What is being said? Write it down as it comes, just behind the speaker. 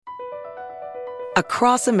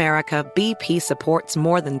Across America, BP supports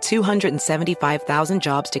more than 275,000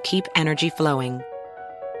 jobs to keep energy flowing.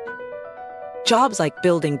 Jobs like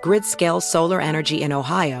building grid-scale solar energy in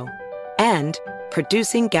Ohio and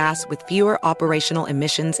producing gas with fewer operational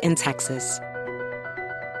emissions in Texas.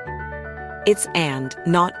 It's and,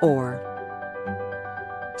 not or.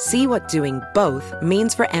 See what doing both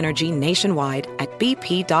means for energy nationwide at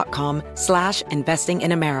bp.com/investing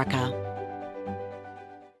in America.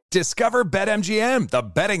 Discover BetMGM, the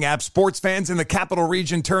betting app sports fans in the capital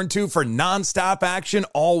region turn to for nonstop action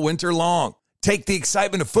all winter long. Take the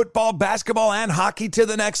excitement of football, basketball, and hockey to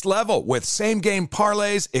the next level with same-game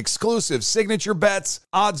parlays, exclusive signature bets,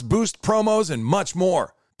 odds boost promos, and much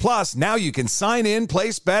more. Plus, now you can sign in,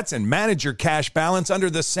 place bets, and manage your cash balance under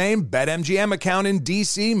the same BetMGM account in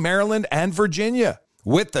D.C., Maryland, and Virginia.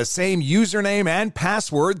 With the same username and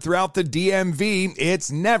password throughout the DMV,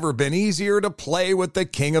 it's never been easier to play with the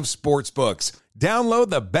king of sportsbooks. Download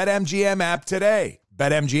the BetMGM app today.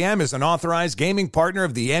 BetMGM is an authorized gaming partner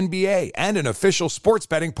of the NBA and an official sports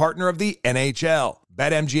betting partner of the NHL.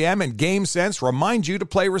 BetMGM and GameSense remind you to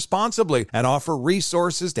play responsibly and offer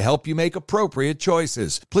resources to help you make appropriate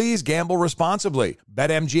choices. Please gamble responsibly.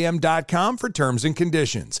 BetMGM.com for terms and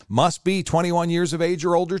conditions. Must be 21 years of age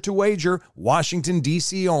or older to wager. Washington,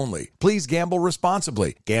 D.C. only. Please gamble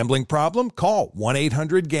responsibly. Gambling problem? Call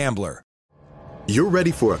 1-800-GAMBLER. You're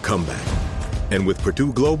ready for a comeback. And with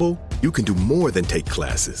Purdue Global, you can do more than take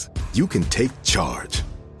classes. You can take charge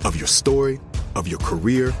of your story, of your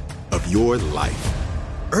career, of your life.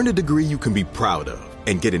 Earn a degree you can be proud of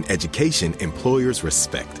and get an education employers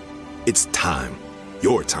respect. It's time,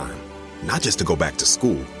 your time, not just to go back to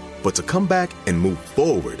school, but to come back and move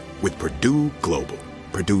forward with Purdue Global,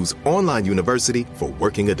 Purdue's online university for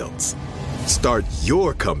working adults. Start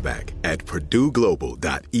your comeback at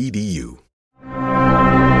purdueglobal.edu.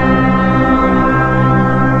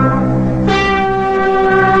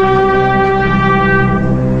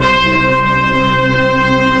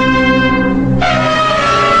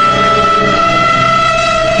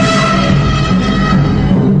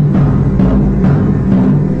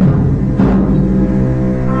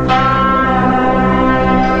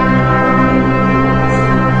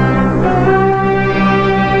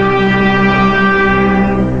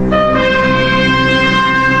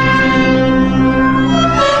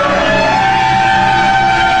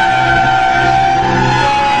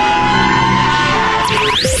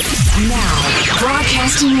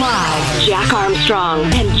 Jack Armstrong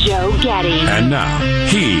and Joe Getty. And now,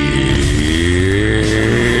 here's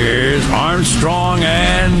Armstrong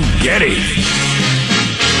and Getty. You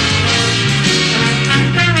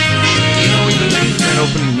know, we've been using that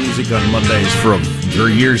opening music on Mondays for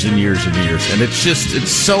years and years and years, and it's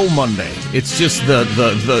so Monday. It's just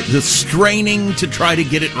the straining to try to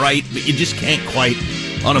get it right, but you just can't quite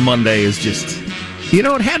on a Monday is just... You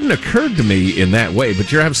know, it hadn't occurred to me in that way,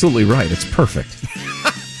 but you're absolutely right. It's perfect.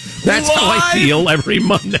 That's how I feel every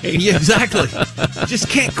Monday. Yeah, exactly. Just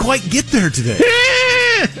can't quite get there today.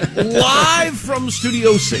 Live from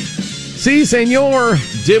Studio C. Si, senor.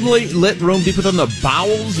 Dimly lit room deep within the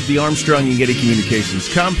bowels of the Armstrong and Getty Communications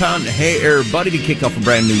compound. Hey, everybody, to kick off a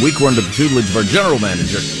brand new week, we're under the tutelage of our general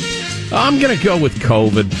manager. I'm going to go with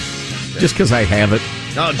COVID, just because I have it.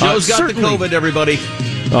 Oh, Joe's got the COVID, everybody.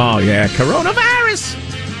 Oh, yeah, coronavirus.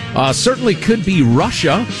 Certainly could be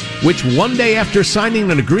Russia, which one day after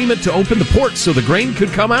signing an agreement to open the port so the grain could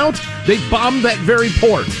come out, they bombed that very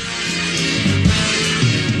port.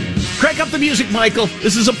 Crank up the music, Michael.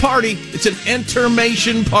 This is a party. It's an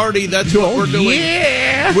intermission party. That's what we're doing.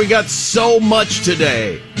 Yeah! We got so much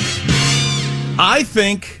today. I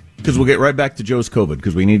think, because we'll get right back to Joe's COVID,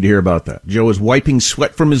 because we need to hear about that. Joe is wiping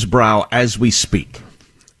sweat from his brow as we speak.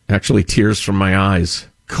 Actually, tears from my eyes.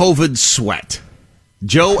 COVID sweat.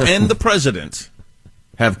 Joe and the president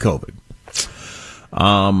have COVID.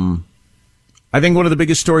 I think one of the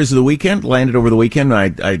biggest stories of the weekend landed over the weekend.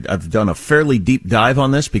 I've done a fairly deep dive on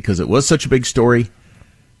this because it was such a big story.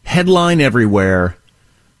 Headline everywhere: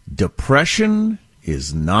 depression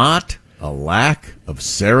is not a lack of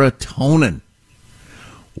serotonin.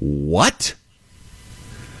 What?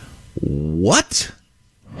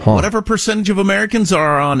 Whatever percentage of Americans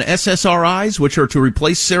are on SSRIs, which are to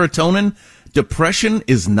replace serotonin, depression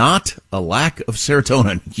is not a lack of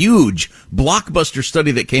serotonin. Huge blockbuster study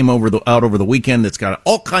that came out over the weekend that's got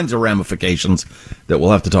all kinds of ramifications that we'll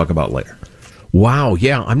have to talk about later. Wow,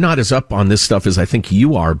 yeah, I'm not as up on this stuff as I think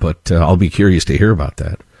you are, but I'll be curious to hear about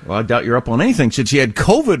that. Well, I doubt you're up on anything since you had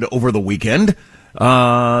COVID over the weekend.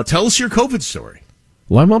 Tell us your COVID story.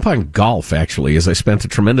 Well, I'm up on golf, actually, as I spent a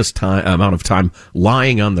tremendous amount of time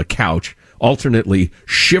lying on the couch, alternately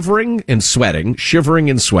shivering and sweating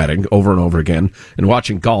over and over again, and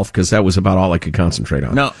watching golf because that was about all I could concentrate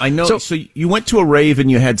on. Now, I know, so you went to a rave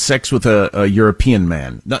and you had sex with a European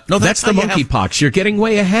man. No, that's the monkeypox. You're getting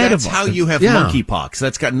way ahead of us. That's how you have monkeypox.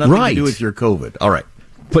 That's got nothing to do with your COVID. All right.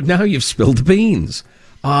 But now you've spilled the beans.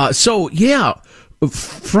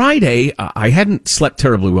 Friday, I hadn't slept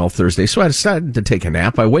terribly well Thursday, so I decided to take a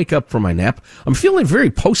nap. I wake up from my nap. I'm feeling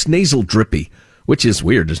very post-nasal drippy, which is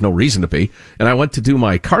weird. There's no reason to be. And I went to do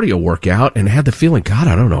my cardio workout and had the feeling, God,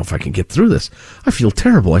 I don't know if I can get through this. I feel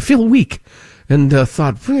terrible. I feel weak. And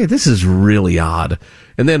thought, hey, this is really odd.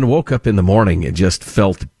 And then woke up in the morning and just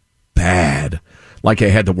felt bad. Like I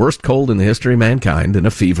had the worst cold in the history of mankind and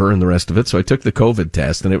a fever and the rest of it. So I took the COVID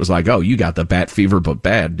test and it was like, oh, you got the bat fever, but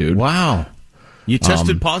bad, dude. Wow. You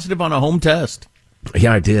tested positive on a home test.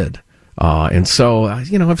 Yeah, I did. And so,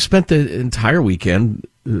 I've spent the entire weekend,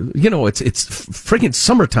 it's friggin'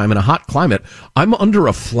 summertime in a hot climate. I'm under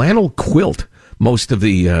a flannel quilt most of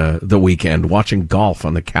the weekend watching golf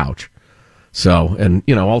on the couch. So, and,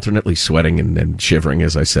 alternately sweating and shivering,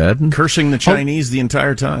 as I said. And cursing the Chinese the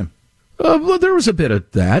entire time. Well, there was a bit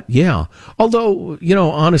of that, yeah. Although,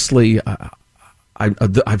 honestly,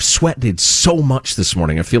 I've sweated so much this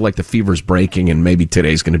morning. I feel like the fever's breaking, and maybe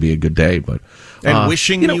today's going to be a good day. But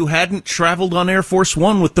wishing you hadn't traveled on Air Force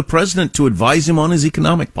One with the president to advise him on his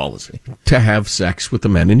economic policy. To have sex with the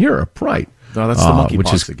men in Europe, right? No, that's the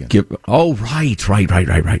monkeypox again.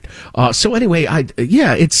 Right. So anyway,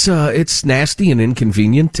 it's nasty and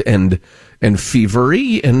inconvenient and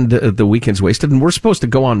fevery, and the weekend's wasted. And we're supposed to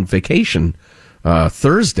go on vacation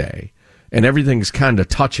Thursday, and everything's kind of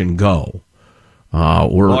touch and go.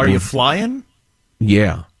 Are you flying?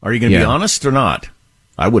 Yeah. Are you going to be honest or not?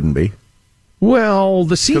 I wouldn't be. Well,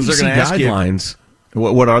 the CDC guidelines.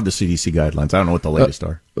 What are the CDC guidelines? I don't know what the latest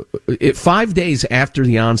are. 5 days after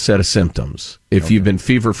the onset of symptoms, if you've been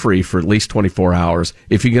fever-free for at least 24 hours,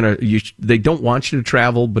 if you're going to, they don't want you to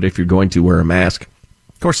travel, but if you're going to, wear a mask.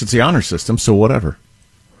 Of course, it's the honor system, so whatever.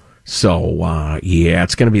 So,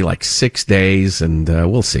 it's going to be like 6 days, and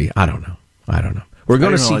we'll see. I don't know. We're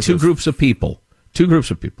going to see two groups of people.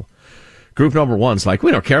 Group number one's like,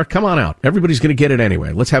 we don't care. Come on out. Everybody's going to get it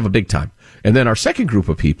anyway. Let's have a big time. And then our second group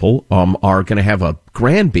of people are going to have a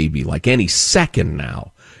grandbaby like any second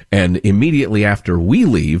now. And immediately after we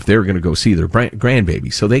leave, they're going to go see their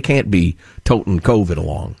grandbaby. So they can't be toting COVID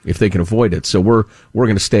along if they can avoid it. So we're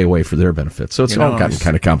going to stay away for their benefit. So it's all gotten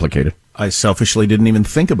kind of complicated. I selfishly didn't even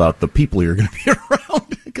think about the people you're going to be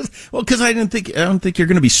around because I don't think you're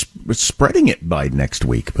going to be spreading it by next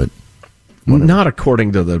week. But whatever. Not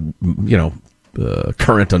according to the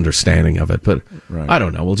current understanding of it. But right. I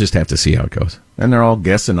don't know. We'll just have to see how it goes. And they're all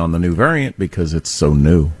guessing on the new variant because it's so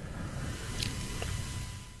new.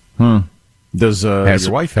 Does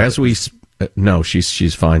your wife have no,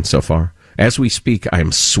 she's fine so far. As we speak,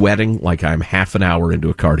 I'm sweating like I'm half an hour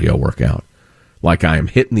into a cardio workout. Like I am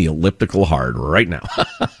hitting the elliptical hard right now.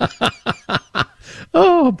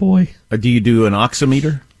 Oh, boy. Do you do an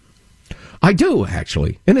oximeter? I do,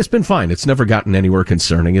 actually. And it's been fine. It's never gotten anywhere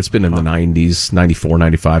concerning. It's been in the 90s, 94,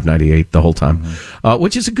 95, 98, the whole time.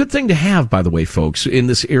 Which is a good thing to have, by the way, folks, in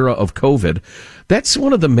this era of COVID. That's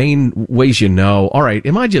one of the main ways all right,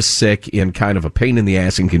 am I just sick in kind of a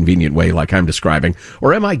pain-in-the-ass inconvenient way like I'm describing,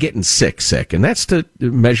 or am I getting sick? And that's to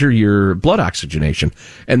measure your blood oxygenation.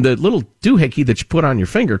 And the little doohickey that you put on your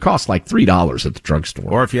finger costs like $3 at the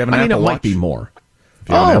drugstore. Or if you have an Apple Watch. It might be more. If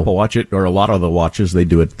you have an Apple Watch, or a lot of the watches, they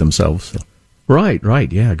do it themselves. So.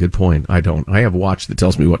 Right. Yeah, good point. I don't. I have a watch that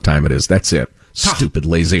tells me what time it is. That's it. Stupid,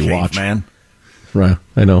 lazy watch. Man. Right,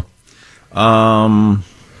 I know.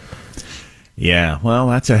 Yeah, well,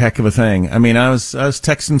 that's a heck of a thing. I mean, I was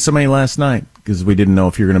texting somebody last night because we didn't know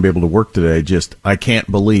if you were going to be able to work today. Just, I can't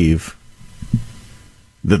believe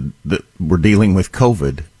that we're dealing with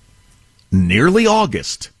COVID nearly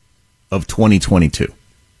August of 2022.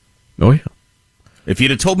 Oh, yeah. If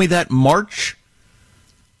you'd have told me that March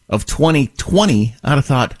of 2020, I'd have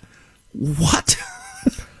thought, what?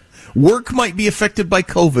 Work might be affected by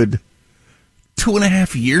COVID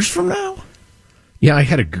 2.5 years from now? Yeah, I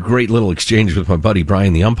had a great little exchange with my buddy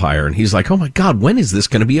Brian, the umpire, and he's like, oh, my God, when is this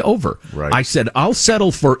going to be over? Right. I said, I'll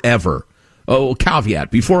settle forever. Oh,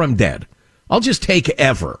 caveat, before I'm dead. I'll just take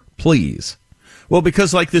ever, please. Well,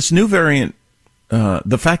 because like this new variant,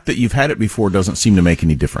 the fact that you've had it before doesn't seem to make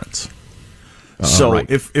any difference. So right.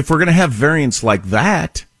 if we're going to have variants like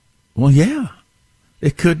that, well, yeah,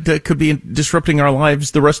 it could be disrupting our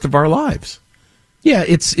lives the rest of our lives. Yeah,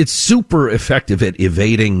 it's super effective at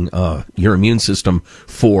evading your immune system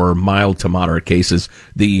for mild to moderate cases.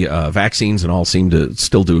 The vaccines and all seem to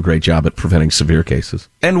still do a great job at preventing severe cases.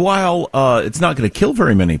 And while it's not going to kill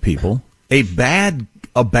very many people, a bad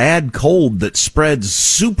cold that spreads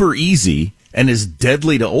super easy and is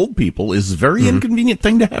deadly to old people is a very inconvenient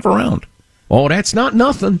thing to have around. Oh, that's not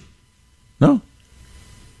nothing. No.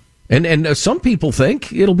 And some people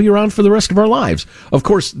think it'll be around for the rest of our lives. Of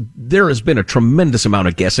course, there has been a tremendous amount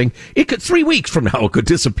of guessing. 3 weeks from now, it could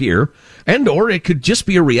disappear, or it could just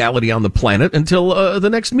be a reality on the planet until the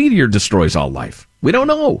next meteor destroys all life. We don't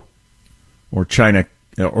know. Or China,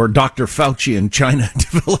 or Dr. Fauci in China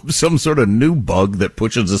develops some sort of new bug that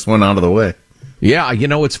pushes this one out of the way. Yeah,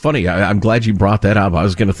 it's funny. I'm glad you brought that up. I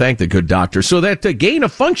was going to thank the good doctor. So that gain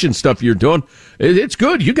of function stuff you're doing, it's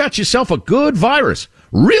good. You got yourself a good virus.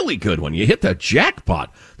 Really good one. You hit the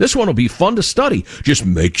jackpot. This one will be fun to study. Just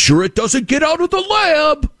make sure it doesn't get out of the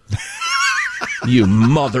lab. You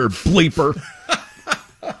mother bleeper.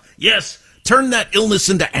 Yes, turn that illness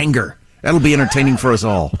into anger. That'll be entertaining for us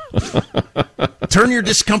all. Turn your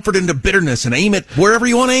discomfort into bitterness and aim it wherever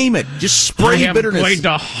you want to aim it. Just spray bitterness. I'm going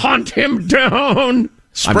to hunt him down.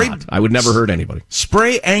 I would never hurt anybody.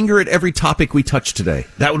 Spray anger at every topic we touch today.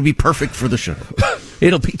 That would be perfect for the show.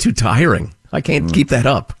 It'll be too tiring. I can't keep that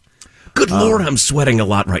up. Good Lord, I'm sweating a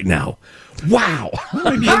lot right now. Wow.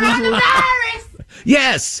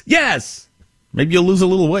 Yes. Maybe you'll lose a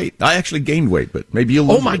little weight. I actually gained weight, but maybe you'll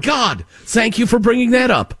lose Oh, my God. Thank you for bringing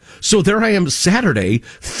that up. So there I am Saturday,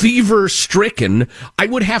 fever-stricken. I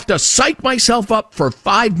would have to psych myself up for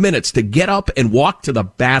 5 minutes to get up and walk to the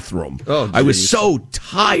bathroom. Oh, I was so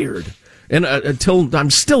tired. And until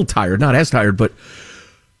I'm still tired, not as tired, but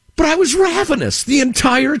I was ravenous the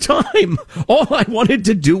entire time. All I wanted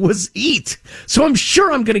to do was eat. So I'm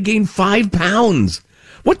sure I'm going to gain 5 pounds.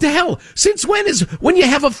 What the hell? Since when you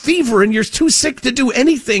have a fever and you're too sick to do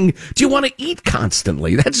anything, do you want to eat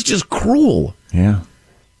constantly? That's just cruel. Yeah.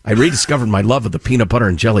 I rediscovered my love of the peanut butter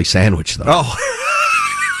and jelly sandwich, though. Oh,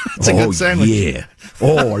 it's a good sandwich. Yeah.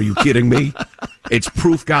 Oh, are you kidding me? It's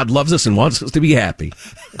proof God loves us and wants us to be happy.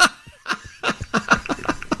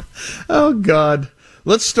 Oh, God.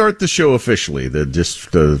 Let's start the show officially, for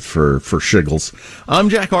shiggles. I'm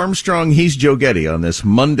Jack Armstrong. He's Joe Getty on this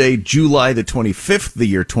Monday, July the 25th, the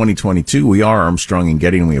year 2022. We are Armstrong and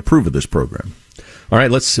Getty, and we approve of this program. All right,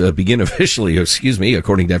 let's begin officially,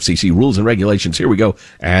 according to FCC rules and regulations. Here we go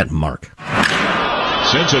at Mark.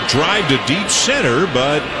 Sends a drive to deep center,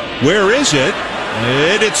 but where is it?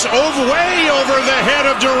 It's way over the head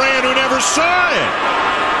of Duran, who never saw it.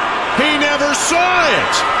 He never saw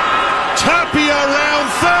it. Tapia around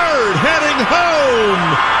third, heading home.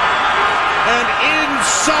 And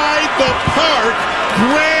inside the park,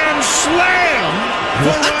 grand slam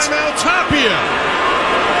for Raimel Tapia.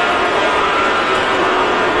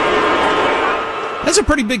 That's a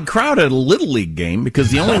pretty big crowd at a Little League game,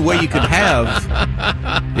 because the only way you could have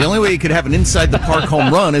an inside the park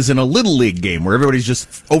home run is in a Little League game where everybody's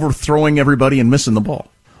just overthrowing everybody and missing the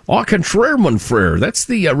ball. Au contraire, mon frere. That's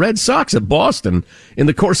the Red Sox at Boston in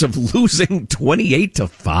the course of losing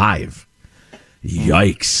 28-5.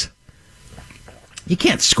 Yikes. You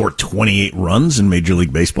can't score 28 runs in Major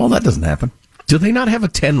League Baseball. That doesn't happen. Do they not have a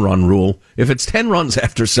 10-run rule? If it's 10 runs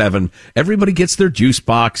after 7, everybody gets their juice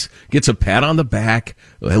box, gets a pat on the back.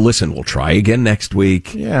 Listen, we'll try again next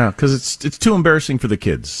week. Yeah, because it's too embarrassing for the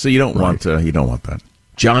kids. So you don't want that.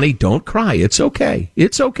 Johnny, don't cry. It's okay.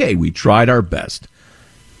 It's okay. We tried our best.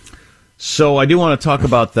 So I do want to talk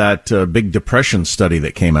about that big depression study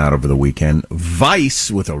that came out over the weekend.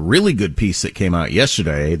 Vice, with a really good piece that came out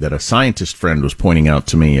yesterday that a scientist friend was pointing out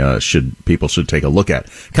to me, people should take a look at,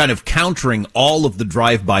 kind of countering all of the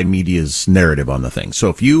drive-by media's narrative on the thing. So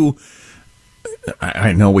if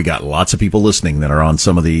I know we got lots of people listening that are on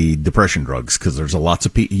some of the depression drugs, because there's lots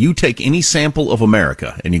of people. You take any sample of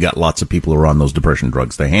America, and you got lots of people who are on those depression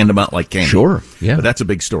drugs. They hand them out like candy. Sure, yeah. But that's a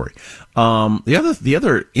big story. The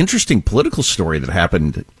other interesting political story that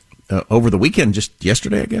happened over the weekend, just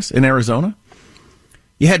yesterday, I guess, in Arizona,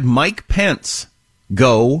 you had Mike Pence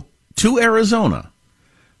go to Arizona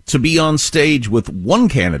to be on stage with one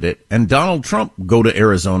candidate, and Donald Trump go to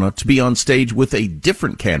Arizona to be on stage with a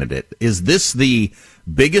different candidate. Is this the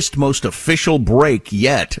biggest, most official break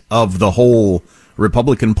yet of the whole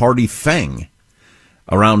Republican Party thing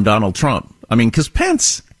around Donald Trump? I mean, because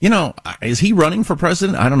Pence, is he running for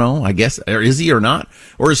president? I don't know, I guess. Or is he or not?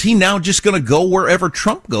 Or is he now just going to go wherever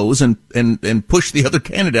Trump goes and push the other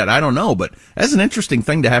candidate? I don't know, but that's an interesting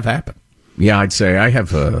thing to have happen. Yeah, I'd say I have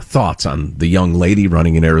thoughts on the young lady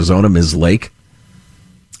running in Arizona, Ms. Lake.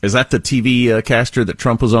 Is that the TV caster that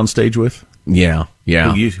Trump was on stage with? Yeah.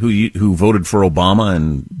 Who voted for Obama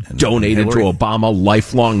and donated to Obama,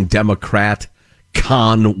 lifelong Democrat,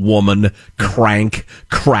 con woman,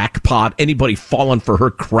 crackpot. Anybody falling for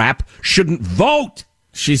her crap shouldn't vote.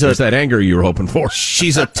 There's that anger you were hoping for.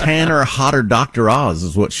 She's a tanner, hotter Dr. Oz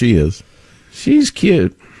is what she is. She's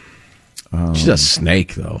cute. She's a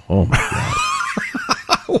snake, though. Oh, my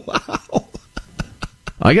God. Wow.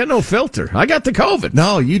 I got no filter. I got the COVID.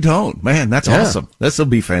 No, you don't. Man, that's awesome. This will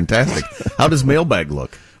be fantastic. How does mailbag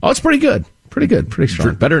look? Oh, it's pretty good. Pretty good. Pretty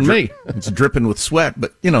strong. Better than me. It's dripping with sweat,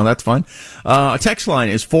 but, that's fine. A text line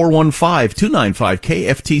is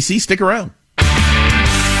 415-295-KFTC. Stick around.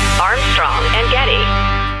 Armstrong and Getty.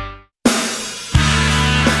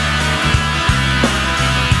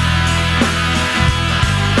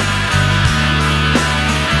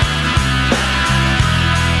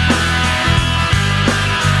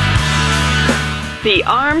 The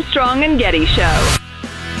Armstrong and Getty Show.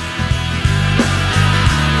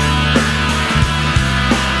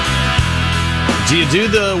 Do you do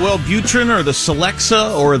the Wellbutrin or the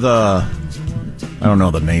Celexa or the... I don't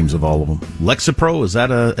know the names of all of them. Lexapro, is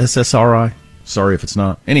that a SSRI? Sorry if it's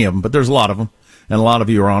not. Any of them, but there's a lot of them. And a lot of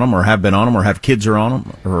you are on them or have been on them or have kids are on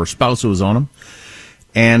them or a spouse who is on them.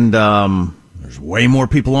 And there's way more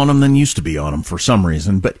people on them than used to be on them for some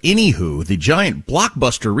reason. But anywho, the giant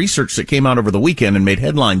blockbuster research that came out over the weekend and made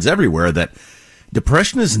headlines everywhere that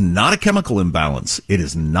depression is not a chemical imbalance. It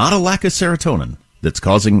is not a lack of serotonin that's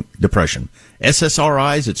causing depression.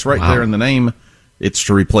 SSRIs, it's right there in the name. It's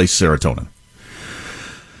to replace serotonin.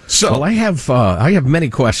 So, well, I have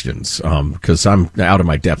many questions because I'm out of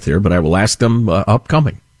my depth here, but I will ask them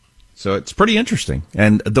upcoming. So it's pretty interesting.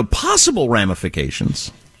 And the possible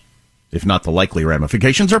ramifications, if not the likely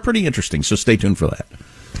ramifications, are pretty interesting. So stay tuned for that.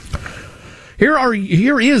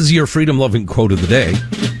 Here is your freedom-loving quote of the day.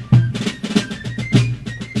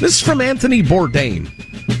 This is from Anthony Bourdain,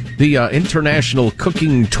 the international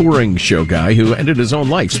cooking touring show guy who ended his own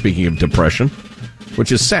life, speaking of depression,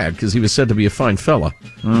 which is sad because he was said to be a fine fella.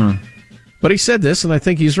 But he said this, and I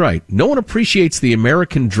think he's right. No one appreciates the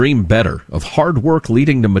American dream better of hard work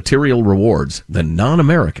leading to material rewards than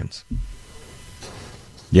non-Americans.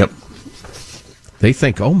 Yep. They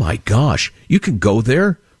think, oh my gosh, you can go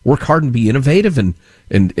there, work hard and be innovative and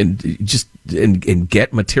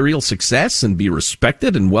get material success and be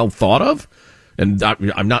respected and well thought of. And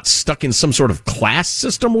I'm not stuck in some sort of class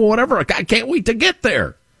system or whatever. I can't wait to get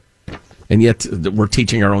there. And yet we're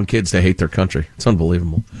teaching our own kids to hate their country. It's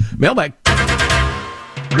unbelievable. Mailbag.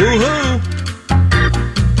 Woohoo!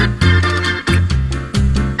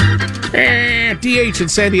 DH in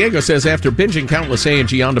San Diego says, after binging countless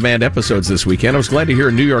A&G on-demand episodes this weekend, I was glad to hear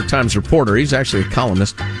a New York Times reporter, he's actually a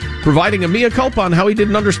columnist, providing a mea culpa on how he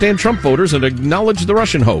didn't understand Trump voters and acknowledge the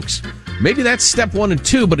Russian hoax. Maybe that's step 1 and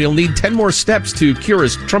 2, but he'll need 10 more steps to cure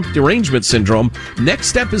his Trump derangement syndrome. Next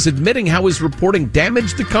step is admitting how his reporting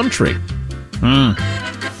damaged the country.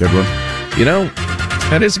 Good one. You know,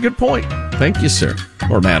 that is a good point. Thank you, sir.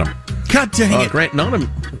 Or madam. God dang it. Grant Nunham.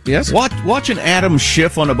 Yes? Watching Adam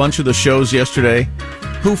Schiff on a bunch of the shows yesterday,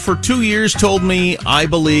 who for 2 years told me, I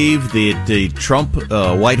believe that the Trump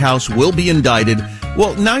White House will be indicted.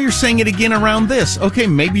 Well, now you're saying it again around this. Okay,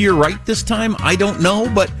 maybe you're right this time. I don't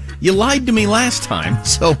know, but you lied to me last time.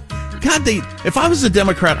 So, God, if I was a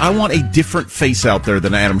Democrat, I want a different face out there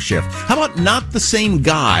than Adam Schiff. How about not the same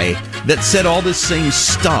guy that said all this same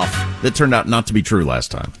stuff that turned out not to be true last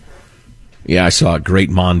time? Yeah, I saw a great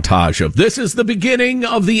montage of this is the beginning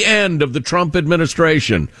of the end of the Trump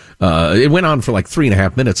administration. It went on for like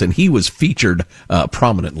 3.5 minutes, and he was featured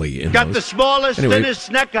prominently. Got the smallest, thinnest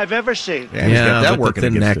neck I've ever seen. Yeah, he's got that but the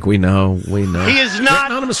thin neck, we know. He is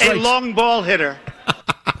not a long ball hitter.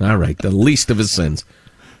 All right, the least of his sins.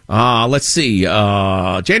 Let's see.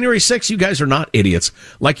 January 6th, you guys are not idiots.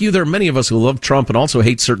 Like you, there are many of us who love Trump and also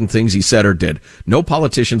hate certain things he said or did. No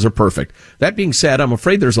politicians are perfect. That being said, I'm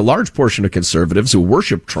afraid there's a large portion of conservatives who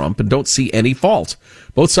worship Trump and don't see any faults.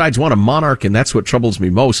 Both sides want a monarch, and that's what troubles me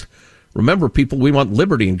most. Remember, people, we want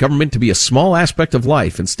liberty and government to be a small aspect of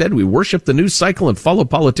life. Instead, we worship the news cycle and follow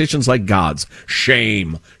politicians like gods.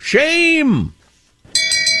 Shame! Shame!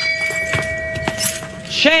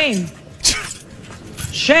 Shame!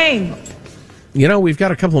 Shame. You know, we've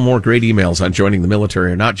got a couple more great emails on joining the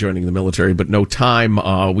military or not joining the military, but no time.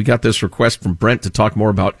 We got this request from Brent to talk more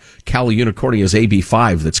about Cal Unicornia's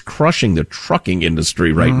AB5 that's crushing the trucking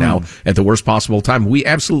industry right now at the worst possible time. We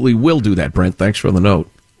absolutely will do that, Brent. Thanks for the note.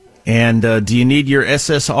 And do you need your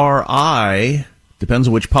SSRI? Depends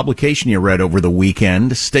on which publication you read over the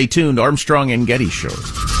weekend. Stay tuned. Armstrong and Getty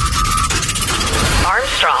shows.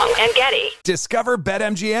 Armstrong and Getty. Discover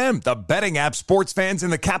BetMGM, the betting app sports fans in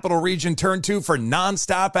the capital region turn to for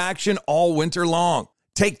nonstop action all winter long.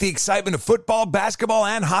 Take the excitement of football, basketball,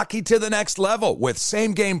 and hockey to the next level with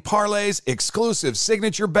same-game parlays, exclusive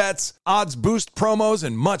signature bets, odds boost promos,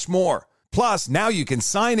 and much more. Plus, now you can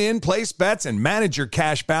sign in, place bets, and manage your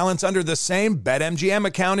cash balance under the same BetMGM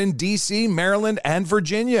account in D.C., Maryland, and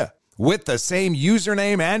Virginia. With the same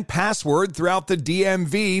username and password throughout the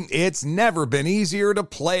DMV, it's never been easier to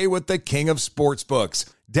play with the king of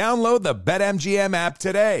sportsbooks. Download the BetMGM app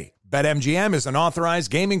today. BetMGM is an authorized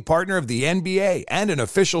gaming partner of the NBA and an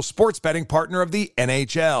official sports betting partner of the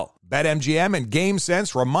NHL. BetMGM and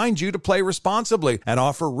GameSense remind you to play responsibly and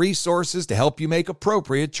offer resources to help you make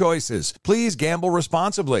appropriate choices. Please gamble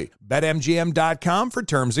responsibly. BetMGM.com for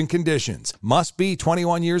terms and conditions. Must be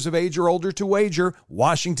 21 years of age or older to wager.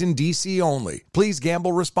 Washington, D.C. only. Please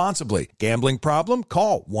gamble responsibly. Gambling problem?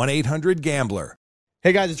 Call 1-800-GAMBLER.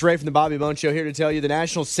 Hey guys, it's Ray from the Bobby Bones Show here to tell you the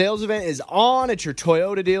national sales event is on at your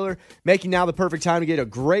Toyota dealer, making now the perfect time to get a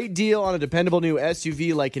great deal on a dependable new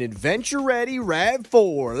SUV like an adventure-ready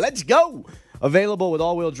RAV4. Let's go! Available with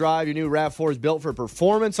all-wheel drive, your new RAV4 is built for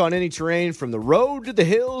performance on any terrain, from the road to the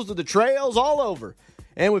hills to the trails, all over.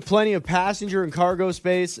 And with plenty of passenger and cargo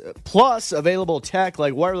space, plus available tech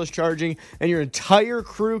like wireless charging, and your entire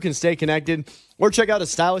crew can stay connected. Or check out a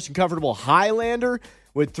stylish and comfortable Highlander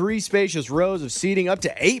with 3 spacious rows of seating, up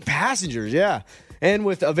to 8 passengers, yeah. And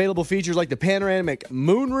with available features like the panoramic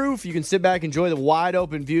moonroof, you can sit back and enjoy the wide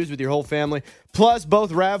open views with your whole family. Plus,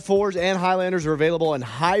 both RAV4s and Highlanders are available in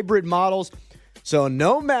hybrid models. So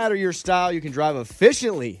no matter your style, you can drive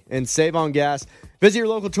efficiently and save on gas. Visit your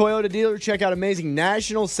local Toyota dealer. Check out amazing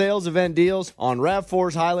national sales event deals on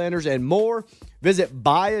RAV4s, Highlanders, and more. Visit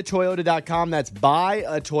buyatoyota.com. That's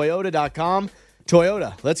buyatoyota.com.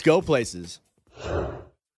 Toyota, let's go places.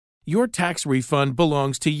 Your tax refund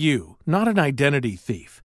belongs to you, not an identity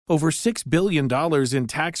thief. Over $6 billion in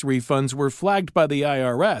tax refunds were flagged by the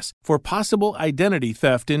IRS for possible identity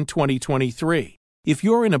theft in 2023. If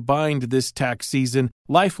you're in a bind this tax season,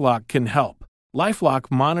 LifeLock can help. LifeLock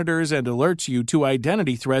monitors and alerts you to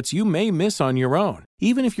identity threats you may miss on your own,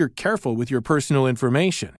 even if you're careful with your personal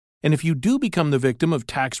information. And if you do become the victim of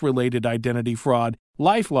tax-related identity fraud,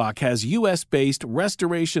 LifeLock has U.S.-based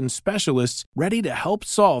restoration specialists ready to help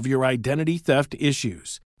solve your identity theft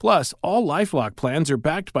issues. Plus, all LifeLock plans are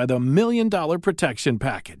backed by the $1 Million Protection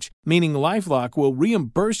Package, meaning LifeLock will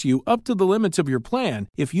reimburse you up to the limits of your plan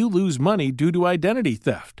if you lose money due to identity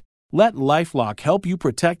theft. Let LifeLock help you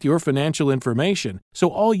protect your financial information, so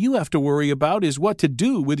all you have to worry about is what to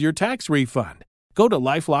do with your tax refund. Go to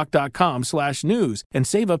LifeLock.com/news and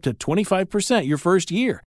save up to 25% your first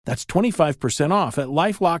year. That's 25% off at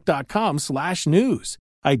LifeLock.com/news.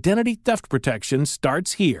 Identity theft protection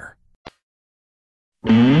starts here.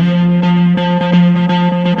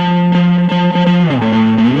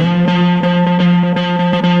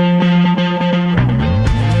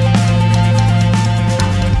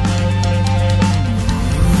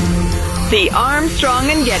 The Armstrong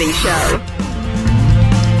and Getty Show.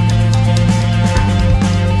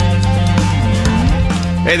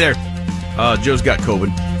 Hey there. Joe's got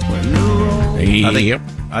COVID.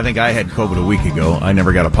 I think I had COVID a week ago. I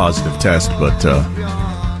never got a positive test, but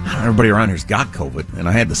everybody around here's got COVID, and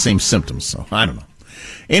I had the same symptoms, so I don't know.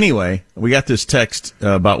 Anyway, we got this text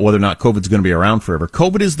about whether or not COVID's going to be around forever.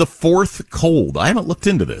 COVID is the 4th cold. I haven't looked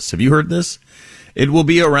into this. Have you heard this? It will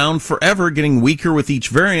be around forever, getting weaker with each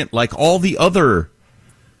variant, like all the other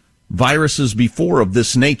viruses before of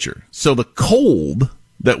this nature. So the cold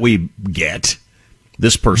that we get,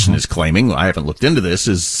 this person is claiming, I haven't looked into this,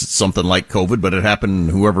 is something like COVID, but it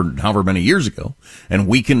happened however many years ago, and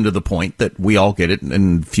weakened to the point that we all get it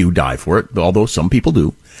and few die for it, although some people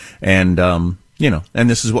do. And, and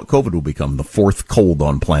this is what COVID will become, the 4th cold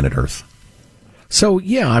on planet Earth. So,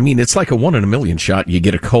 yeah, I mean, it's like a 1 in a million shot. You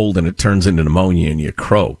get a cold and it turns into pneumonia and you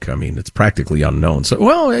croak. I mean, it's practically unknown. So,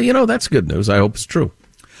 well, that's good news. I hope it's true.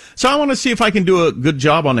 So I want to see if I can do a good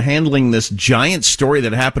job on handling this giant story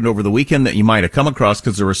that happened over the weekend that you might have come across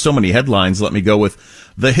because there were so many headlines. Let me go with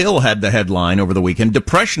The Hill had the headline over the weekend.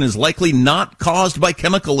 Depression is likely not caused by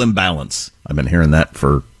chemical imbalance. I've been hearing that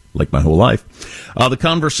for like my whole life. The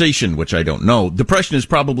Conversation, which I don't know. Depression is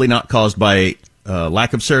probably not caused by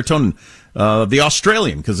lack of serotonin. The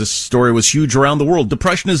Australian, because this story was huge around the world.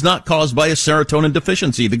 Depression is not caused by a serotonin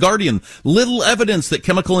deficiency. The Guardian, little evidence that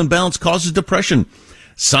chemical imbalance causes depression.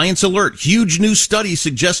 Science Alert, huge new study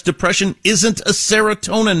suggests depression isn't a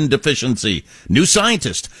serotonin deficiency. New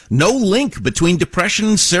Scientist, no link between depression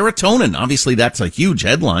and serotonin. Obviously, that's a huge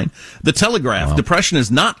headline. The Telegraph, Depression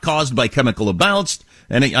is not caused by chemical imbalance.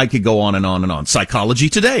 And I could go on and on and on. Psychology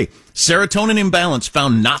Today, serotonin imbalance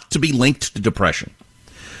found not to be linked to depression.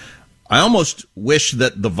 I almost wish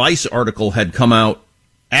that the Vice article had come out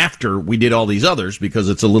after we did all these others, because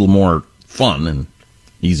it's a little more fun and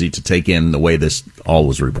easy to take in the way this all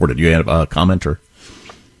was reported. You have a comment or?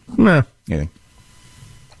 Nah. Anything.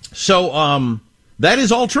 So that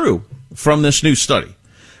is all true from this new study.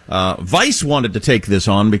 Vice wanted to take this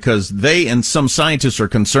on because they and some scientists are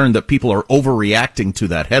concerned that people are overreacting to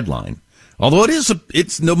that headline. Although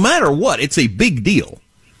it's no matter what, it's a big deal.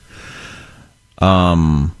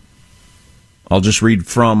 I'll just read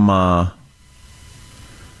from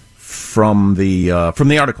the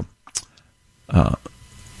article.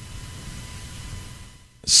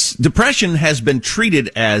 Depression has been treated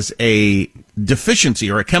as a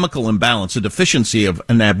deficiency or a chemical imbalance, a deficiency of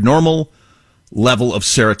an abnormal level of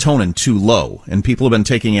serotonin too low. And people have been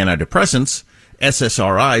taking antidepressants,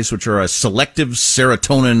 SSRIs, which are a selective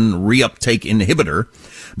serotonin reuptake inhibitor,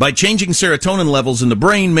 by changing serotonin levels in the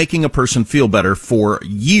brain, making a person feel better for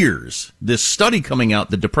years. This study coming out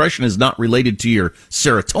that depression is not related to your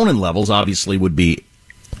serotonin levels obviously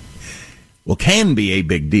can be a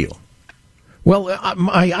big deal. Well,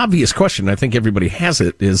 my obvious question, I think everybody has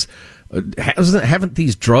it, is haven't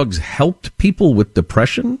these drugs helped people with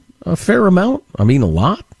depression a fair amount? I mean, a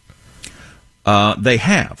lot? They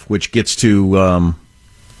have, which gets to... well,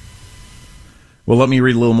 let me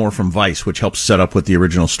read a little more from Vice, which helps set up what the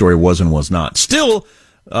original story was and was not. Still,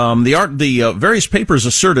 the various papers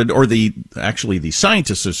asserted, or the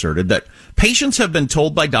scientists asserted, that patients have been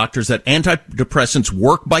told by doctors that antidepressants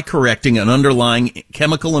work by correcting an underlying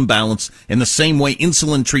chemical imbalance in the same way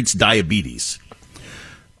insulin treats diabetes.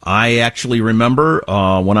 I actually remember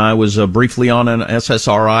when I was briefly on an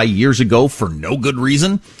SSRI years ago for no good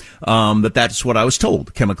reason, that's what I was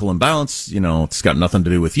told. Chemical imbalance, it's got nothing to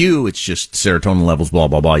do with you. It's just serotonin levels, blah,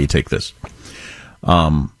 blah, blah. You take this.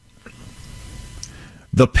 The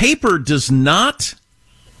paper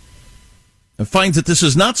finds that this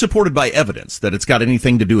is not supported by evidence that it's got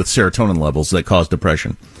anything to do with serotonin levels that cause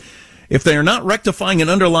depression. If they are not rectifying an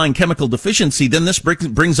underlying chemical deficiency, then this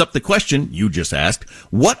brings up the question you just asked: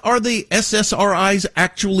 what are the SSRIs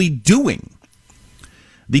actually doing?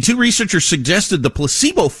 The two researchers suggested the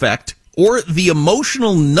placebo effect, or the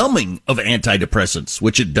emotional numbing of antidepressants,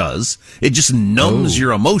 which it does. It just numbs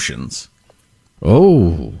your emotions.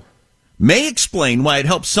 May explain why it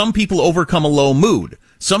helps some people overcome a low mood.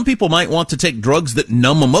 Some people might want to take drugs that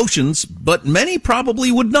numb emotions, but many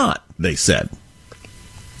probably would not, they said,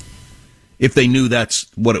 if they knew that's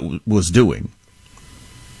what it was doing.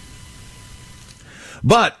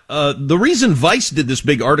 But the reason Vice did this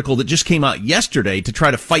big article that just came out yesterday to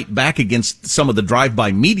try to fight back against some of the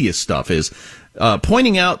drive-by media stuff is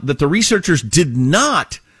pointing out that the researchers did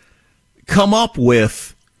not come up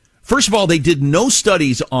with... First of all, they did no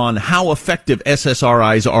studies on how effective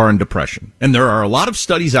SSRIs are in depression. And there are a lot of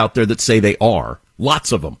studies out there that say they are.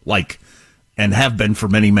 Lots of them, and have been for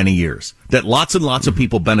many, many years. That lots and lots of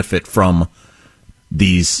people benefit from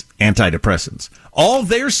these antidepressants. All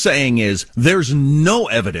they're saying is there's no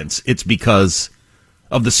evidence it's because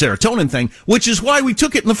of the serotonin thing, which is why we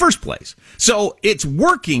took it in the first place. So it's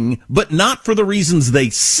working, but not for the reasons they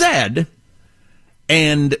said.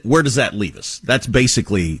 And where does that leave us? That's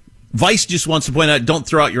basically... Vice just wants to point out, don't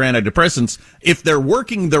throw out your antidepressants. If they're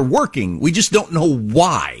working, they're working. We just don't know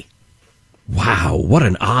why. Wow, what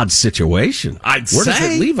an odd situation. Where does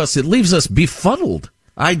it leave us? It leaves us befuddled.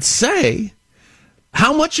 I'd say,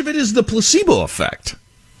 how much of it is the placebo effect?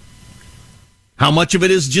 How much of it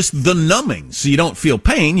is just the numbing? So you don't feel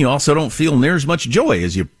pain. You also don't feel near as much joy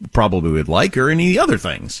as you probably would like, or any other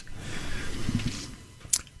things.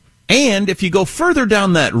 And if you go further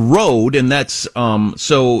down that road, and that's,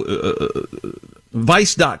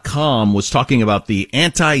 Vice.com was talking about the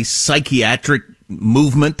anti-psychiatric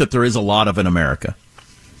movement that there is a lot of in America.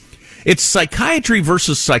 It's psychiatry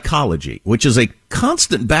versus psychology, which is a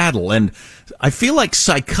constant battle, and I feel like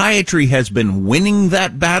psychiatry has been winning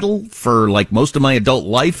that battle for most of my adult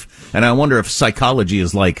life, and I wonder if psychology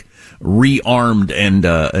is rearmed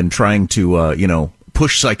and trying to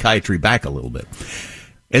push psychiatry back a little bit.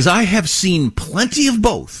 As I have seen plenty of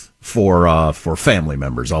both for family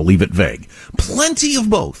members, I'll leave it vague. Plenty of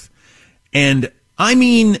both. And I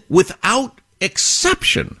mean, without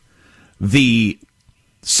exception, the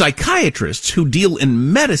psychiatrists who deal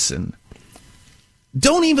in medicine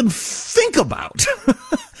don't even think about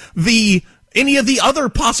any of the other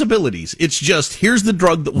possibilities. It's just, here's the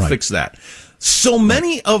drug that will fix that. So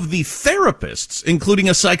many of the therapists, including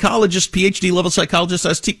a psychologist, PhD level psychologist I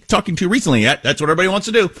was talking to recently, that's what everybody wants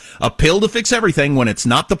to do. A pill to fix everything when it's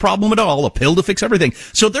not the problem at all. A pill to fix everything.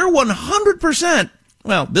 So they're 100%,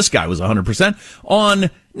 well, this guy was 100%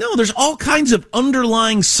 on, no, there's all kinds of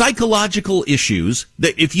underlying psychological issues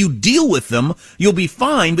that if you deal with them, you'll be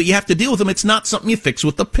fine, but you have to deal with them. It's not something you fix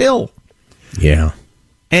with the pill. Yeah.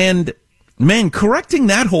 And, man, correcting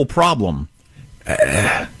that whole problem,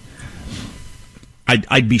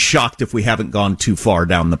 I'd be shocked if we haven't gone too far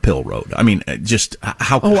down the pill road. I mean, just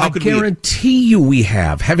how could we... I guarantee you we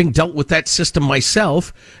have, having dealt with that system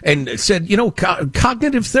myself and said,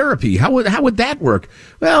 cognitive therapy, how would that work?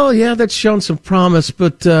 Well, yeah, that's shown some promise,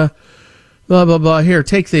 but blah, blah, blah. Here,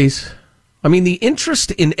 take these. I mean, the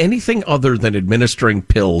interest in anything other than administering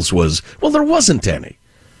pills was, well, there wasn't any.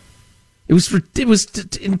 It was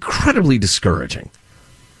incredibly discouraging.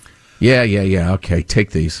 Yeah, okay,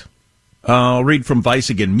 take these. I'll read from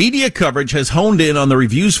Vice again. Media coverage has honed in on the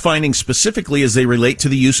review's findings specifically as they relate to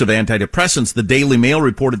the use of antidepressants. The Daily Mail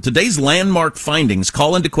reported today's landmark findings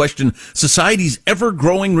call into question society's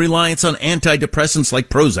ever-growing reliance on antidepressants like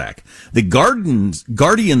Prozac. The Guardian's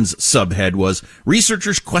subhead was,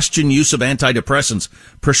 researchers question use of antidepressants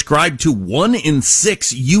prescribed to 1 in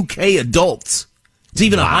 6 UK adults. It's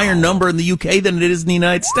even a higher number in the UK than it is in the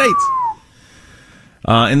United States.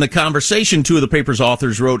 In the conversation, two of the paper's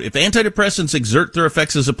authors wrote, if antidepressants exert their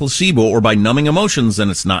effects as a placebo or by numbing emotions, then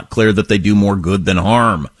it's not clear that they do more good than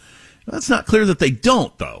harm. Well, it's not clear that they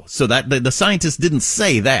don't, though. So that the scientists didn't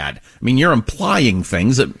say that. I mean, you're implying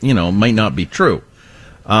things that, might not be true.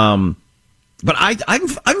 But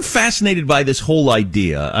I'm fascinated by this whole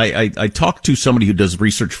idea. I talked to somebody who does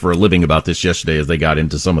research for a living about this yesterday as they got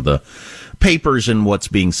into some of the papers and what's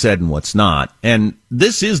being said and what's not. And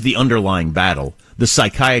this is the underlying battle, the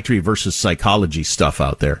psychiatry versus psychology stuff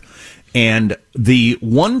out there. And the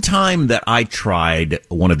one time that I tried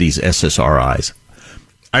one of these SSRIs,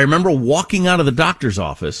 I remember walking out of the doctor's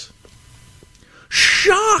office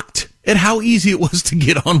shocked at how easy it was to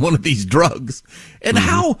get on one of these drugs and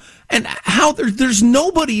how there's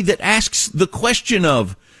nobody that asks the question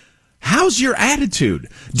of, how's your attitude?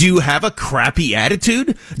 Do you have a crappy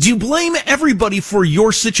attitude? Do you blame everybody for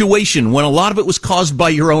your situation when a lot of it was caused by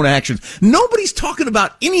your own actions? Nobody's talking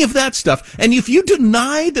about any of that stuff. And if you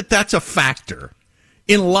deny that that's a factor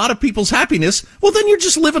in a lot of people's happiness, well, then you're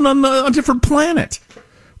just living on a different planet.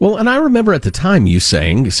 Well, and I remember at the time you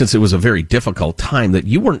saying, since it was a very difficult time, that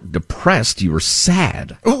you weren't depressed, you were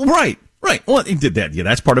sad. Right. Well, it did that. Yeah,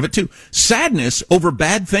 that's part of it too. Sadness over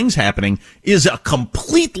bad things happening is a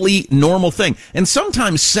completely normal thing. And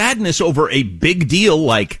sometimes sadness over a big deal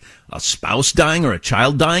like a spouse dying or a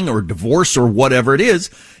child dying or a divorce or whatever it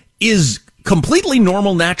is completely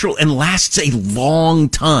normal, natural, and lasts a long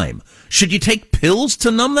time. Should you take pills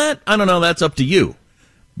to numb that? I don't know. That's up to you.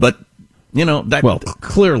 But, that... Well,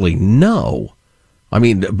 clearly no. I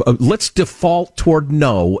mean, let's default toward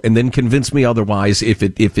no, and then convince me otherwise if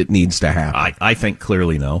it needs to happen. I think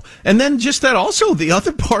clearly no. And then just that also, the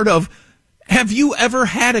other part of, have you ever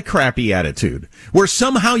had a crappy attitude where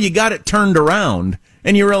somehow you got it turned around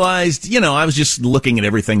and you realized, I was just looking at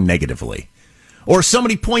everything negatively? Or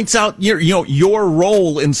somebody points out your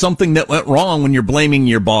role in something that went wrong when you're blaming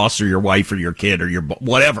your boss or your wife or your kid or your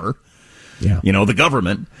whatever. Yeah. The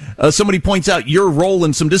government. Somebody points out your role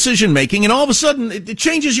in some decision making, and all of a sudden it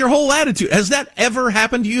changes your whole attitude. Has that ever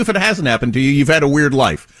happened to you? If it hasn't happened to you, you've had a weird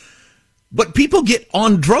life. But people get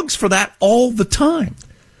on drugs for that all the time.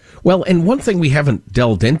 Well, and one thing we haven't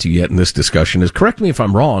delved into yet in this discussion is, correct me if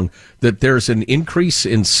I'm wrong, that there's an increase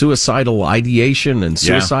in suicidal ideation and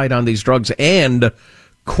suicide on these drugs, and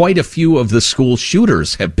quite a few of the school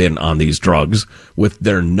shooters have been on these drugs with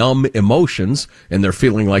their numb emotions, and they're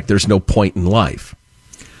feeling like there's no point in life.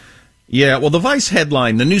 Yeah, well, the Vice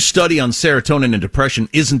headline, the new study on serotonin and depression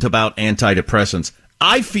isn't about antidepressants.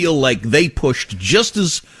 I feel like they pushed just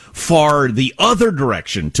as far the other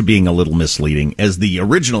direction to being a little misleading as the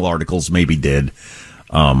original articles maybe did.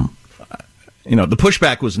 The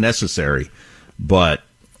pushback was necessary, but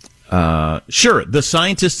sure, the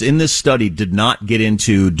scientists in this study did not get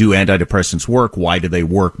into, do antidepressants work? Why do they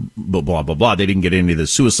work? Blah, blah, blah, blah. They didn't get into the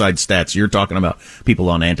suicide stats. You're talking about people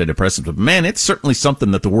on antidepressants. But man, it's certainly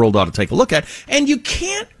something that the world ought to take a look at. And you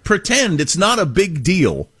can't pretend it's not a big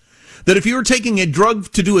deal that if you were taking a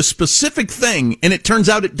drug to do a specific thing and it turns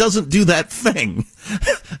out it doesn't do that thing,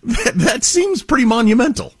 that seems pretty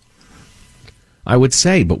monumental. I would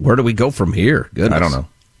say, but where do we go from here? Goodness.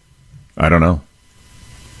 I don't know.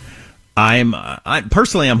 I'm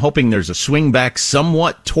hoping there's a swing back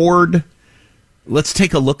somewhat toward, let's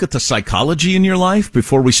take a look at the psychology in your life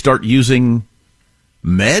before we start using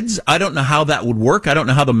meds. I don't know how that would work. I don't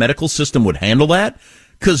know how the medical system would handle that,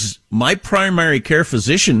 because my primary care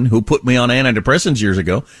physician who put me on antidepressants years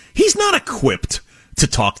ago, he's not equipped to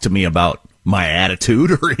talk to me about my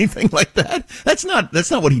attitude or anything like that. That's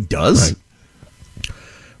not what he does.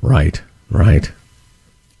 Right.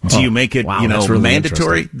 Do you make it, really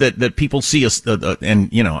mandatory that people see us? And,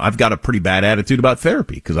 I've got a pretty bad attitude about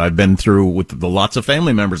therapy because I've been through with the lots of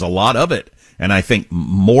family members, a lot of it. And I think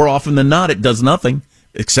more often than not, it does nothing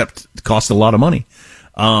except cost a lot of money.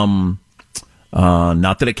 Not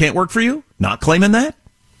that it can't work for you, not claiming that.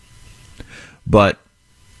 But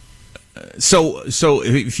so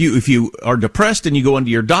if you are depressed and you go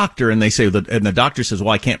into your doctor and they say that, and the doctor says,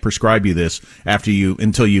 well, I can't prescribe you this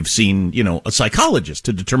until you've seen, a psychologist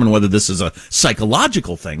to determine whether this is a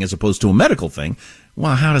psychological thing as opposed to a medical thing.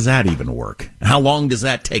 Well, how does that even work? How long does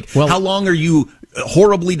that take? Well, how long are you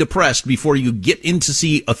horribly depressed before you get in to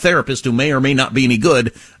see a therapist who may or may not be any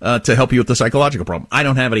good to help you with the psychological problem? I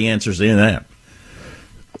don't have any answers to that.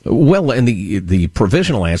 Well, and the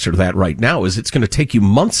provisional answer to that right now is it's going to take you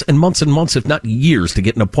months and months and months, if not years, to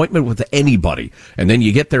get an appointment with anybody. And then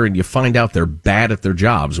you get there and you find out they're bad at their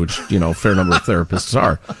jobs, which, a fair number of therapists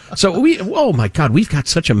are. So oh my God, we've got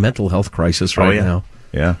such a mental health crisis now.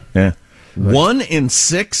 Yeah. 1 in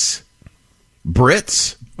 6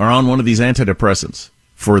 Brits are on one of these antidepressants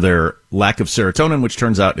for their lack of serotonin, which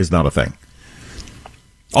turns out is not a thing.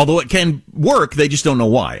 Although it can work, they just don't know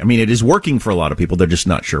why. I mean, it is working for a lot of people. They're just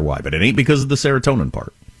not sure why. But it ain't because of the serotonin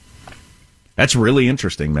part. That's really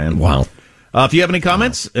interesting, man. Wow. If you have any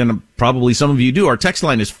comments, and probably some of you do, our text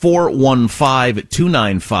line is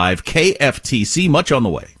 415-295-KFTC. Much on the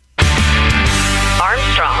way.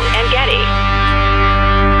 Armstrong and Getty.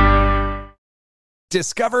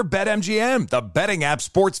 Discover BetMGM, the betting app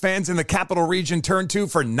sports fans in the capital region turn to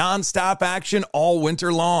for nonstop action all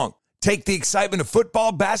winter long. Take the excitement of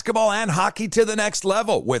football, basketball, and hockey to the next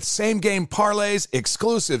level with same-game parlays,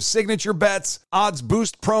 exclusive signature bets, odds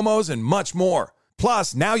boost promos, and much more.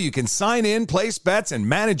 Plus, now you can sign in, place bets, and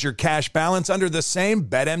manage your cash balance under the same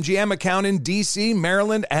BetMGM account in D.C.,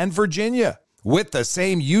 Maryland, and Virginia. With the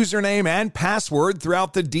same username and password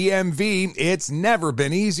throughout the DMV, it's never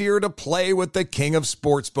been easier to play with the king of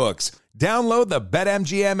sportsbooks. Download the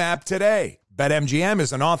BetMGM app today. BetMGM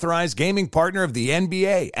is an authorized gaming partner of the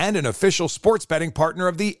NBA and an official sports betting partner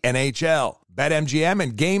of the NHL. BetMGM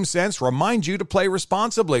and GameSense remind you to play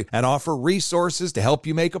responsibly and offer resources to help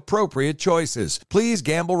you make appropriate choices. Please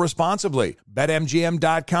gamble responsibly.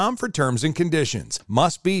 BetMGM.com for terms and conditions.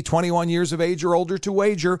 Must be 21 years of age or older to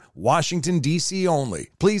wager. Washington, D.C. only.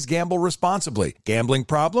 Please gamble responsibly. Gambling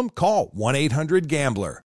problem? Call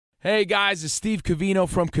 1-800-GAMBLER. Hey guys, it's Steve Covino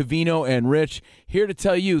from Covino and Rich, here to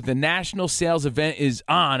tell you the national sales event is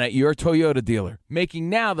on at your Toyota dealer,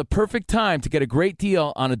 making now the perfect time to get a great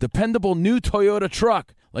deal on a dependable new Toyota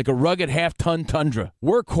truck, like a rugged half-ton Tundra.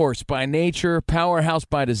 Workhorse by nature, powerhouse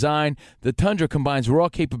by design, the Tundra combines raw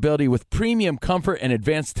capability with premium comfort and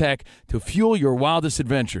advanced tech to fuel your wildest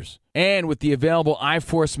adventures. And with the available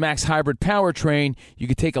iForce Max hybrid powertrain, you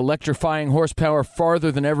can take electrifying horsepower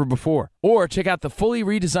farther than ever before. Or check out the fully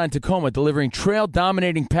redesigned Tacoma, delivering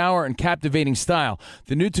trail-dominating power and captivating style.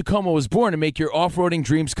 The new Tacoma was born to make your off-roading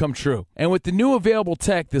dreams come true. And with the new available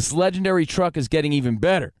tech, this legendary truck is getting even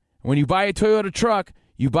better. When you buy a Toyota truck,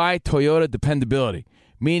 you buy Toyota dependability,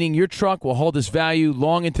 meaning your truck will hold its value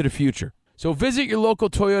long into the future. So visit your local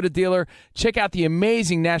Toyota dealer. Check out the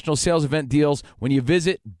amazing national sales event deals when you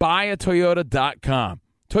visit buyatoyota.com.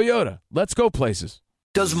 Toyota, let's go places.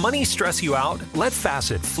 Does money stress you out? Let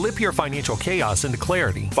Facet flip your financial chaos into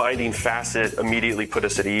clarity. Finding Facet immediately put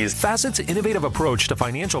us at ease. Facet's innovative approach to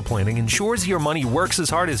financial planning ensures your money works as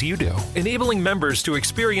hard as you do, enabling members to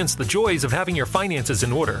experience the joys of having your finances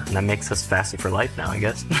in order. And that makes us Facet for life now, I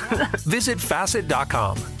guess. Visit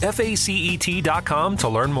Facet.com, FACET.com to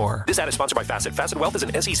learn more. This ad is sponsored by Facet. Facet Wealth is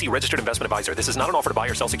an SEC registered investment advisor. This is not an offer to buy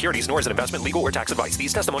or sell securities, nor is it investment, legal, or tax advice.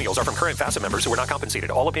 These testimonials are from current Facet members who are not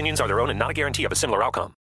compensated. All opinions are their own and not a guarantee of a similar outcome.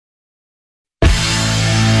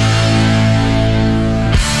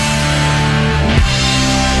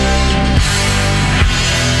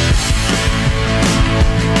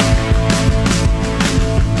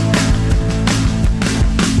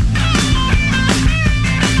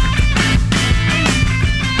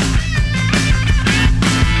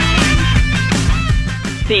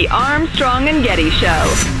 The Armstrong and Getty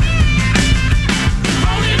Show.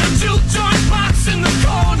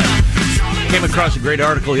 Came across a great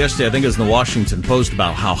article yesterday, I think it was in the Washington Post,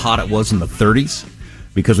 about how hot it was in the 30s.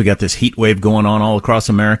 because we got this heat wave going on all across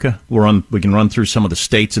America. We can run through some of the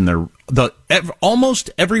states and almost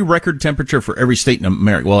every record temperature for every state in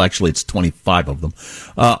America. Well, actually, it's 25 of them.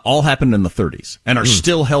 All happened in the 30s and are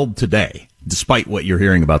still held today, despite what you're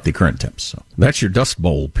hearing about the current temps. So that's your Dust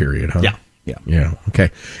Bowl period, huh? Yeah.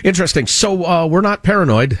 Okay. Interesting. So we're not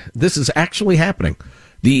paranoid. This is actually happening.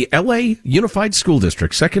 The L.A. Unified School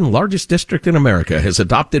District, second largest district in America, has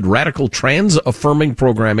adopted radical trans-affirming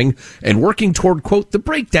programming and working toward, quote, the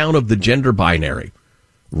breakdown of the gender binary.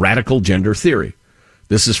 Radical gender theory.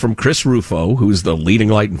 This is from Chris Rufo, who's the leading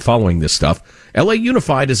light in following this stuff. L.A.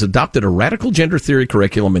 Unified has adopted a radical gender theory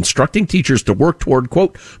curriculum instructing teachers to work toward,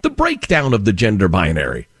 quote, the breakdown of the gender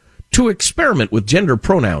binary, to experiment with gender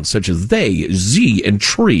pronouns such as they, ze, and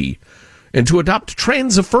tree, and to adopt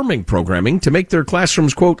trans-affirming programming to make their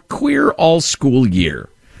classrooms, quote, queer all school year.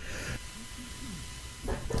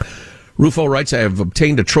 Rufo writes, I have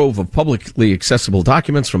obtained a trove of publicly accessible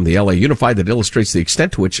documents from the LA Unified that illustrates the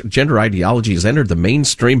extent to which gender ideology has entered the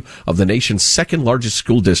mainstream of the nation's second largest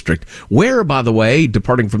school district, where, by the way,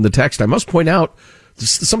 departing from the text, I must point out,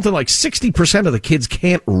 something like 60% of the kids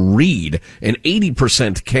can't read and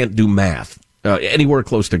 80% can't do math, anywhere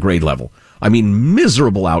close to grade level. I mean,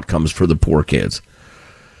 miserable outcomes for the poor kids.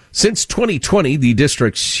 Since 2020, the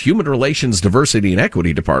district's Human Relations, Diversity, and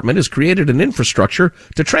Equity Department has created an infrastructure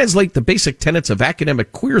to translate the basic tenets of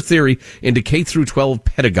academic queer theory into K-12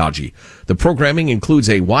 pedagogy. The programming includes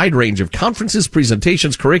a wide range of conferences,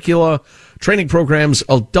 presentations, curricula, training programs,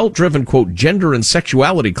 adult-driven, quote, gender and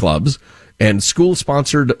sexuality clubs, and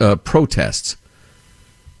school-sponsored protests.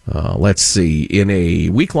 Let's see. In a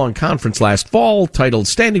week-long conference last fall titled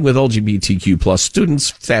Standing with LGBTQ plus Students,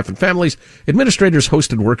 Staff, and Families, administrators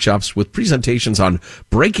hosted workshops with presentations on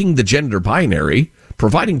breaking the gender binary,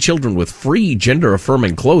 providing children with free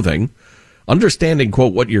gender-affirming clothing, understanding,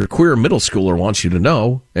 quote, what your queer middle schooler wants you to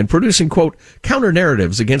know, and producing, quote,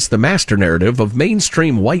 counter-narratives against the master narrative of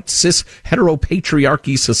mainstream white, cis,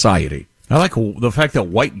 heteropatriarchy society. I like the fact that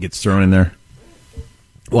white gets thrown in there.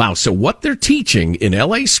 Wow, so what they're teaching in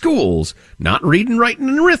L.A. schools, not reading, writing,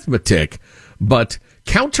 and arithmetic, but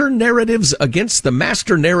counter-narratives against the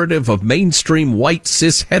master narrative of mainstream white,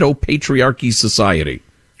 cis, heteropatriarchy society.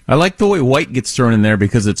 I like the way white gets thrown in there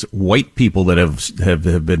because it's white people that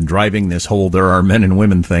have been driving this whole there are men and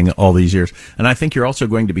women thing all these years. And I think you're also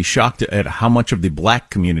going to be shocked at how much of the black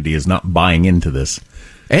community is not buying into this.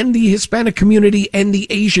 And the Hispanic community and the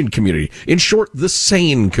Asian community. In short, the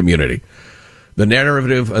sane community. The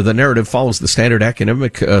narrative follows the standard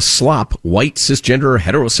academic slop. White, cisgender,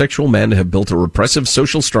 heterosexual men have built a repressive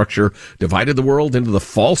social structure, divided the world into the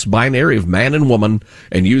false binary of man and woman,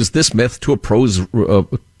 and used this myth to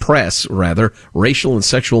oppress racial and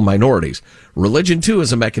sexual minorities. Religion, too,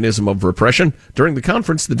 is a mechanism of repression. During the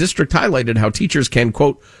conference, the district highlighted how teachers can,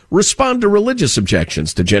 quote, respond to religious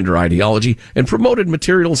objections to gender ideology and promoted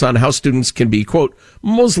materials on how students can be, quote,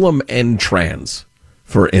 Muslim and trans,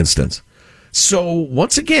 for instance. So,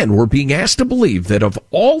 once again, we're being asked to believe that of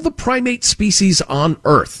all the primate species on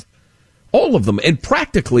Earth, all of them, and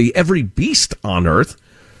practically every beast on Earth,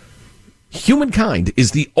 humankind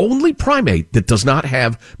is the only primate that does not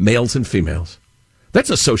have males and females. That's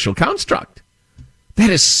a social construct. That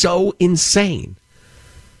is so insane.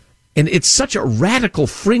 And it's such a radical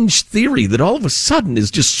fringe theory that all of a sudden is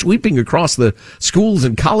just sweeping across the schools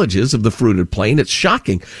and colleges of the fruited plain. It's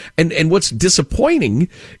shocking. And what's disappointing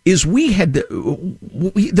is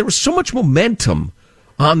there was so much momentum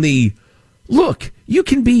on the, look, you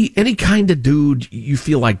can be any kind of dude you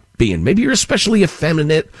feel like being. Maybe you're especially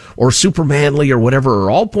effeminate or super manly or whatever, or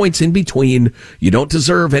all points in between. You don't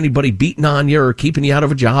deserve anybody beating on you or keeping you out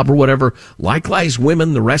of a job or whatever. Likewise,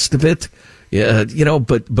 women, the rest of it. Yeah,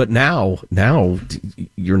 but now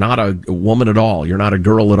you're not a woman at all. You're not a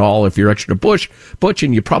girl at all. If you're extra butch,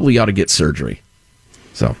 and you probably ought to get surgery.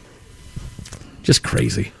 So, just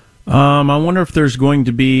crazy. I wonder if there's going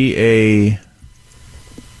to be a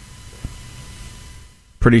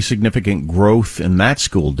pretty significant growth in that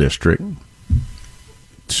school district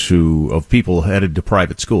of people headed to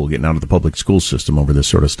private school, getting out of the public school system over this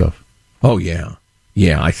sort of stuff. Oh, yeah.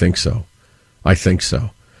 Yeah, I think so.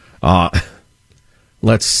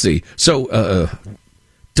 Let's see. So,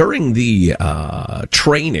 during the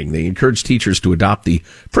training, they encouraged teachers to adopt the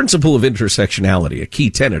principle of intersectionality, a key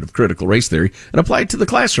tenet of critical race theory, and apply it to the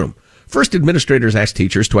classroom. First, administrators asked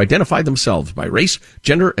teachers to identify themselves by race,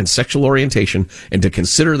 gender, and sexual orientation, and to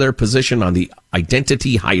consider their position on the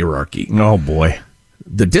identity hierarchy. Oh, boy.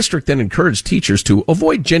 The district then encouraged teachers to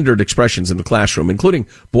avoid gendered expressions in the classroom, including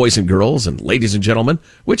boys and girls and ladies and gentlemen,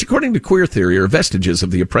 which, according to queer theory, are vestiges of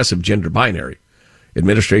the oppressive gender binary.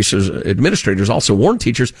 Administrators also warn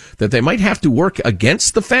teachers that they might have to work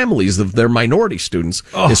against the families of their minority students,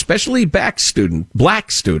 especially black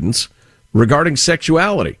students, regarding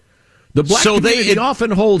sexuality. The black community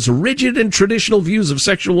often holds rigid and traditional views of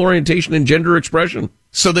sexual orientation and gender expression.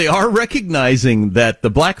 So they are recognizing that the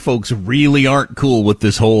black folks really aren't cool with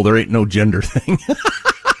this whole there ain't no gender thing.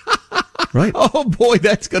 Right. Oh, boy,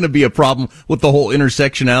 that's going to be a problem with the whole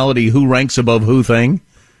intersectionality, who ranks above who thing.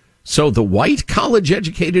 So the white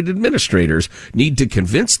college-educated administrators need to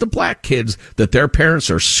convince the black kids that their parents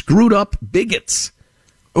are screwed up bigots.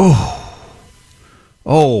 Oh,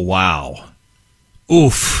 wow.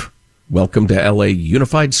 Oof. Welcome to L.A.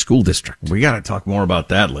 Unified School District. We got to talk more about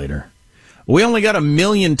that later. We only got 1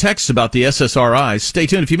 million texts about the SSRIs. Stay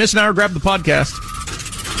tuned. If you miss an hour, grab the podcast.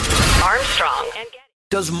 Armstrong and Getty.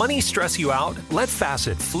 Does money stress you out? Let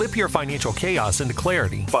Facet flip your financial chaos into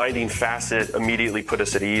clarity. Finding Facet immediately put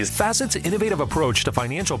us at ease. Facet's innovative approach to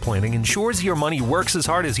financial planning ensures your money works as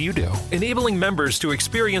hard as you do, enabling members to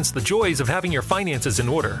experience the joys of having your finances in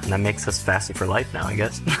order. And that makes us Facet for life now, I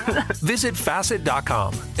guess. Visit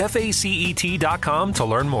Facet.com, FACET.com to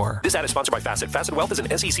learn more. This ad is sponsored by Facet. Facet Wealth is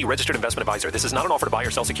an SEC registered investment advisor. This is not an offer to buy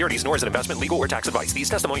or sell securities, nor is it investment, legal, or tax advice. These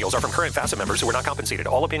testimonials are from current Facet members who are not compensated.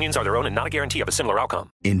 All opinions are their own and not a guarantee of a similar outcome.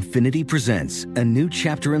 Infiniti presents a new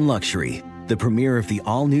chapter in luxury, the premiere of the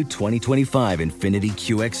all-new 2025 Infiniti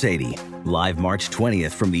QX80, live March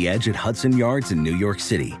 20th from the Edge at Hudson Yards in New York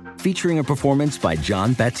City, featuring a performance by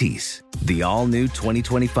Jon Batiste. The all-new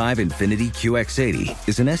 2025 Infiniti QX80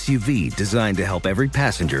 is an SUV designed to help every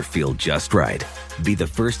passenger feel just right. Be the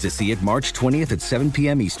first to see it March 20th at 7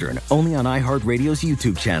 p.m. Eastern, only on iHeartRadio's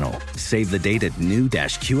YouTube channel. Save the date at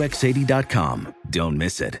new-QX80.com. Don't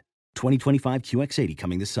miss it. 2025 QX80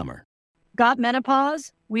 coming this summer. Got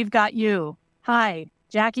menopause? We've got you. Hi,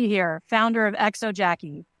 Jackie here, founder of Exo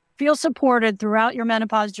Jackie. Feel supported throughout your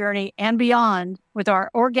menopause journey and beyond with our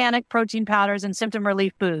organic protein powders and symptom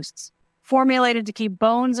relief boosts. Formulated to keep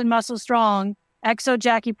bones and muscles strong, Exo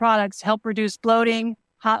Jackie products help reduce bloating,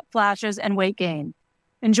 hot flashes, and weight gain.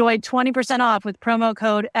 Enjoy 20% off with promo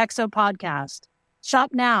code EXOPODCAST.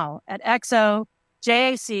 Shop now at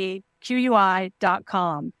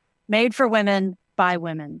exojacqui.com. Made for women, by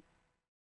women.